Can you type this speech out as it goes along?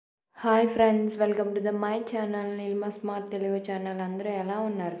Hi friends, welcome to my channel నిల్మా smart Telugu channel. అందరూ ఎలా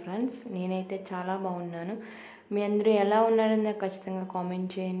ఉన్నారు ఫ్రెండ్స్? నేనైతే చాలా బాగున్నాను. మీ అందరూ ఎలా ఉన్నారని నాకు ఖచ్చితంగా కామెంట్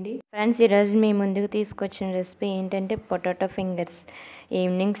చేయండి. ఫ్రెండ్స్, ఈరోజు మీ ముందుకు తీసుకొచ్చిన రెసిపీ ఏంటంటే పొటాటో ఫింగర్స్.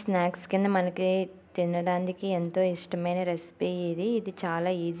 ఈవినింగ్ స్నాక్స్ కింద మనకి తినడానికి ఎంతో ఇష్టమైన రెసిపీ ఇది చాలా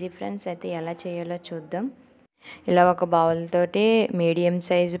ఈజీ ఫ్రెండ్స్. అయితే ఎలా చేయాలో చూద్దాం. ఇలా ఒక బౌల్ తోటి మీడియం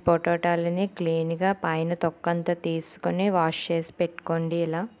సైజు పొటాటోలని క్లీన్గా పైన తొక్కంతా తీసుకొని వాష్ చేసి పెట్టుకోండి.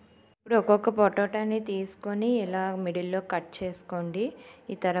 ఇప్పుడు ఒక్కొక్క పొటాటోని తీసుకొని ఇలా మిడిల్లో కట్ చేసుకోండి.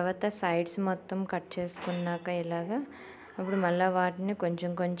 ఈ తర్వాత సైడ్స్ మొత్తం కట్ చేసుకున్నాక అప్పుడు మళ్ళీ వాటిని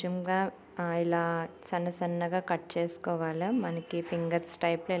కొంచెం కొంచెంగా ఇలా సన్నగా కట్ చేసుకోవాలి. మనకి ఫింగర్స్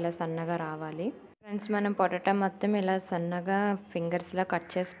టైప్లో ఇలా సన్నగా రావాలి. ఫ్రెండ్స్, మనం పొటాటో మొత్తం ఇలా సన్నగా ఫింగర్స్లా కట్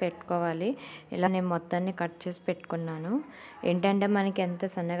చేసి పెట్టుకోవాలి. ఇలా నేను మొత్తాన్ని కట్ చేసి పెట్టుకున్నాను. ఏంటంటే మనకి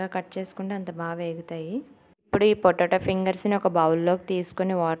ఎంత సన్నగా కట్ చేసుకుంటే అంత బాగా వేగుతాయి. ఇప్పుడు ఈ పొటాటో ఫింగర్స్ని ఒక బౌల్లోకి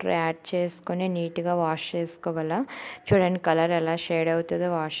తీసుకొని వాటర్ యాడ్ చేసుకొని నీట్గా వాష్ చేసుకోవాలా. చూడండి కలర్ ఎలా షేడ్ అవుతుందో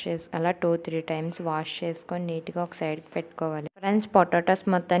అలా 2-3 టైమ్స్ వాష్ చేసుకొని నీట్గా ఒక సైడ్కి పెట్టుకోవాలి. ఫ్రెండ్స్, పొటాటోస్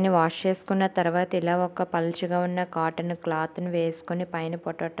మొత్తాన్ని వాష్ చేసుకున్న తర్వాత ఇలా ఒక పలుచగా ఉన్న కాటన్ క్లాత్ని వేసుకొని పైన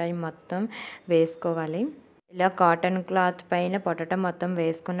పొటాటో మొత్తం వేసుకోవాలి. ఇలా కాటన్ క్లాత్ పైన పొటాటో మొత్తం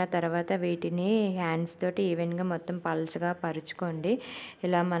వేసుకున్న తర్వాత వీటిని హ్యాండ్స్ తోటి ఈవెన్గా మొత్తం పలుచగా పరుచుకోండి.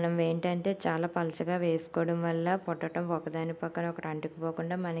 ఇలా మనం ఏంటంటే చాలా పలుచగా వేసుకోవడం వల్ల పొటాటో ఒకదాని పక్కన ఒకటి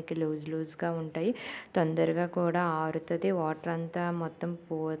అంటుకుపోకుండా మనకి లూజ్గా ఉంటాయి. తొందరగా కూడా ఆరుతుంది, వాటర్ అంతా మొత్తం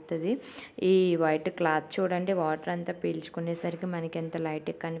పోతుంది. ఈ వైట్ క్లాత్ చూడండి, వాటర్ అంతా పీల్చుకునేసరికి మనకి ఎంత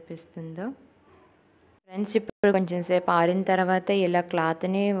లైట్గా కనిపిస్తుందో. ఫ్రెండ్స్, ఇప్పుడు కొంచెం సేపు ఆరిన తర్వాత ఇలా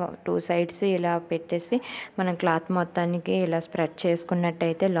క్లాత్ని 2 సైడ్స్ ఇలా పెట్టేసి మనం క్లాత్ మొత్తానికి ఇలా స్ప్రెడ్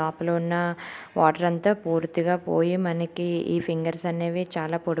చేసుకున్నట్టయితే లోపల ఉన్న వాటర్ అంతా పూర్తిగా పోయి మనకి ఈ ఫింగర్స్ అనేవి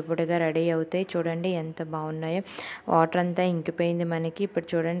చాలా పొడిగా రెడీ అవుతాయి. చూడండి ఎంత బాగున్నాయో. వాటర్ అంతా ఇంకిపోయింది మనకి. ఇప్పుడు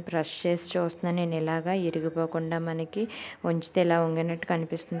చూడండి, బ్రష్ చేసి చూస్తున్నాను నేను. ఇలాగా ఇరిగిపోకుండా మనకి ఉంచితే ఇలా వంగినట్టు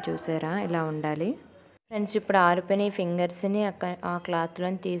కనిపిస్తుంది. చూసారా? ఇలా ఉండాలి. ఫ్రెండ్స్, ఇప్పుడు ఆరిపోయిన ఈ ఫింగర్స్ని ఆ క్లాత్లో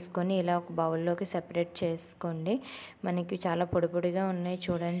తీసుకొని ఇలా ఒక బౌల్లోకి సెపరేట్ చేసుకోండి. మనకి చాలా పొడిగా ఉన్నాయి.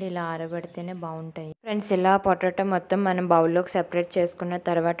 చూడండి, ఇలా ఆరబెడితేనే బాగుంటాయి. ఫ్రెండ్స్, ఇలా పొటాటో మొత్తం మనం బౌల్లోకి సెపరేట్ చేసుకున్న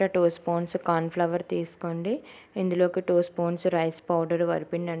తర్వాత 2 స్పూన్స్ కార్న్ఫ్లవర్ తీసుకోండి. ఇందులోకి 2 స్పూన్స్ రైస్ పౌడర్,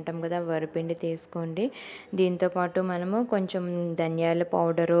 వరిపిండి అంటాం కదా, వరిపిండి తీసుకోండి. దీంతోపాటు మనము కొంచెం ధనియాల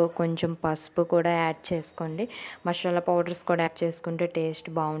పౌడరు, కొంచెం పసుపు కూడా యాడ్ చేసుకోండి. మసాలా పౌడర్స్ కూడా యాడ్ చేసుకుంటే టేస్ట్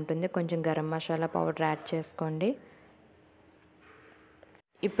బాగుంటుంది. కొంచెం గరం మసాలా పౌడర్ యాడ్ చేసుకోండి.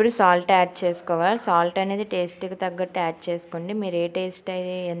 ఇప్పుడు సాల్ట్ యాడ్ చేసుకోవాలి. సాల్ట్ అనేది టేస్ట్కి తగ్గట్టు యాడ్ చేసుకోండి. మీరు ఏ టేస్ట్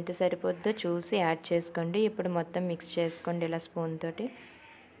అయితే ఎంత సరిపోద్దో చూసి యాడ్ చేసుకోండి. ఇప్పుడు మొత్తం మిక్స్ చేసుకోండి ఇలా స్పూన్ తోటి.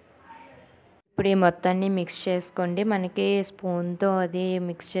 ఇప్పుడు ఈ మొత్తాన్ని మిక్స్ చేసుకోండి. మనకి స్పూన్తో అది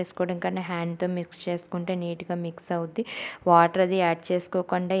మిక్స్ చేసుకోవడం కన్నా హ్యాండ్తో మిక్స్ చేసుకుంటే నీట్గా మిక్స్ అవుద్ది. వాటర్ అది యాడ్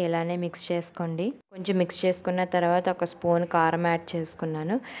చేసుకోకుండా ఇలానే మిక్స్ చేసుకోండి. కొంచెం మిక్స్ చేసుకున్న తర్వాత ఒక స్పూన్ కారం యాడ్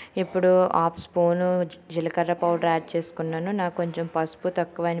చేసుకున్నాను. ఇప్పుడు 1/2 స్పూను జీలకర్ర పౌడర్ యాడ్ చేసుకున్నాను. నాకు కొంచెం పసుపు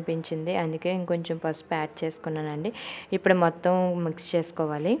తక్కువ అనిపించింది, అందుకే ఇంకొంచెం పసుపు యాడ్ చేసుకున్నానండి. ఇప్పుడు మొత్తం మిక్స్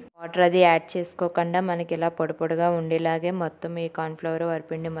చేసుకోవాలి. వాటర్ అది యాడ్ చేసుకోకుండా మనకి ఇలా పొడిగా ఉండేలాగే మొత్తం ఈ కార్న్ఫ్లవర్,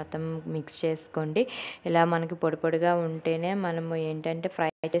 వరిపిండి మొత్తం మిక్స్ చేసుకోండి. ఇలా మనకి పొడిగా ఉంటేనే మనము ఏంటంటే ఫ్రై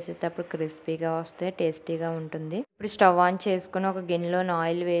చేసేటప్పుడు క్రిస్పీగా వస్తే టేస్టీగా ఉంటుంది. ఇప్పుడు స్టవ్ ఆన్ చేసుకుని ఒక గిన్నెలో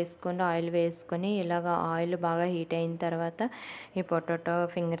ఆయిల్ వేసుకొని ఇలాగ ఆయిల్ బాగా హీట్ అయిన తర్వాత ఈ పొటాటో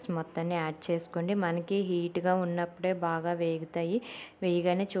ఫింగర్స్ మొత్తాన్ని యాడ్ చేసుకోండి. మనకి హీట్గా ఉన్నప్పుడే బాగా వేగుతాయి.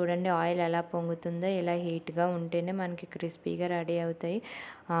 వేయగానే చూడండి ఆయిల్ ఎలా పొంగుతుందో. ఇలా హీట్గా ఉంటేనే మనకి క్రిస్పీగా రెడీ అవుతాయి.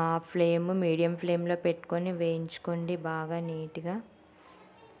 మీడియం ఫ్లేమ్లో పెట్టుకొని వేయించుకోండి బాగా నీట్గా.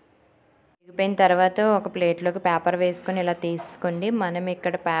 వేగిపోయిన తర్వాత ఒక ప్లేట్లోకి పేపర్ వేసుకొని ఇలా తీసుకోండి. మనం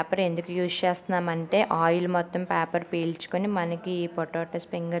ఇక్కడ పేపర్ ఎందుకు యూజ్ చేస్తున్నామంటే ఆయిల్ మొత్తం పేపర్ పీల్చుకొని మనకి ఈ పొటాటోస్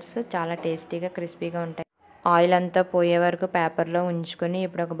ఫింగర్స్ చాలా టేస్టీగా క్రిస్పీగా ఉంటాయి. ఆయిల్ అంతా పోయే వరకు పేపర్లో ఉంచుకొని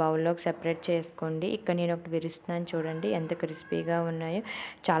ఇప్పుడు ఒక బౌల్లోకి సెపరేట్ చేసుకోండి. ఇక్కడ నేను ఒకటి విరుస్తున్నాను చూడండి ఎంత క్రిస్పీగా ఉన్నాయో.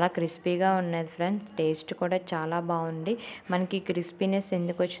 చాలా క్రిస్పీగా ఉన్నది ఫ్రెండ్స్. టేస్ట్ కూడా చాలా బాగుంది. మనకి క్రిస్పీనెస్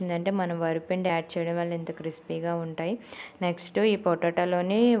ఎందుకు వచ్చిందంటే మనం వరిపిండి యాడ్ చేయడం వల్ల ఇంత క్రిస్పీగా ఉంటాయి. నెక్స్ట్ ఈ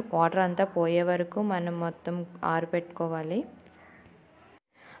పొటాటోలోని వాటర్ అంతా పోయే వరకు మనం మొత్తం ఆరబెట్టుకోవాలి.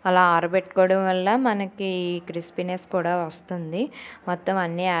 అలా ఆరబెట్టుకోవడం వల్ల మనకి క్రిస్పీనెస్ కూడా వస్తుంది. మొత్తం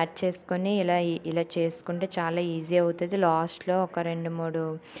అన్నీ యాడ్ చేసుకొని ఇలా చేసుకుంటే చాలా ఈజీ అవుతుంది. లాస్ట్లో ఒక 2-3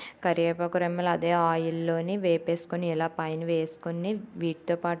 కరివేపాకు రెమ్మలు అదే ఆయిల్లోని వేపేసుకొని ఇలా పైన వేసుకొని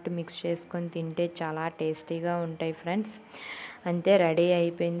వీటితో పాటు మిక్స్ చేసుకొని తింటే చాలా టేస్టీగా ఉంటాయి ఫ్రెండ్స్. అంతే, రెడీ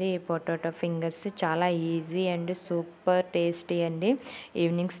అయిపోయింది ఈ పొటాటో ఫింగర్స్. చాలా ఈజీ అండ్ సూపర్ టేస్టీ అండి.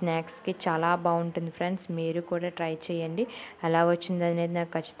 ఈవినింగ్ స్నాక్స్కి చాలా బాగుంటుంది ఫ్రెండ్స్. మీరు కూడా ట్రై చేయండి. ఎలా వచ్చింది అనేది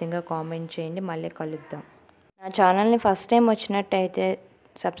నాకు ఖచ్చితంగా కామెంట్ చేయండి. మళ్ళీ కలుద్దాం. నా ఛానల్ని ఫస్ట్ టైం వచ్చినట్టయితే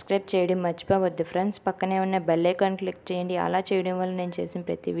సబ్స్క్రైబ్ చేయడం మర్చిపోవద్దు ఫ్రెండ్స్. పక్కనే ఉన్న బెల్ ఐకాన్ క్లిక్ చేయండి. అలా చేయడం వల్ల నేను చేసిన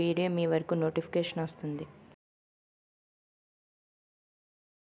ప్రతి వీడియో మీ వరకు నోటిఫికేషన్ వస్తుంది.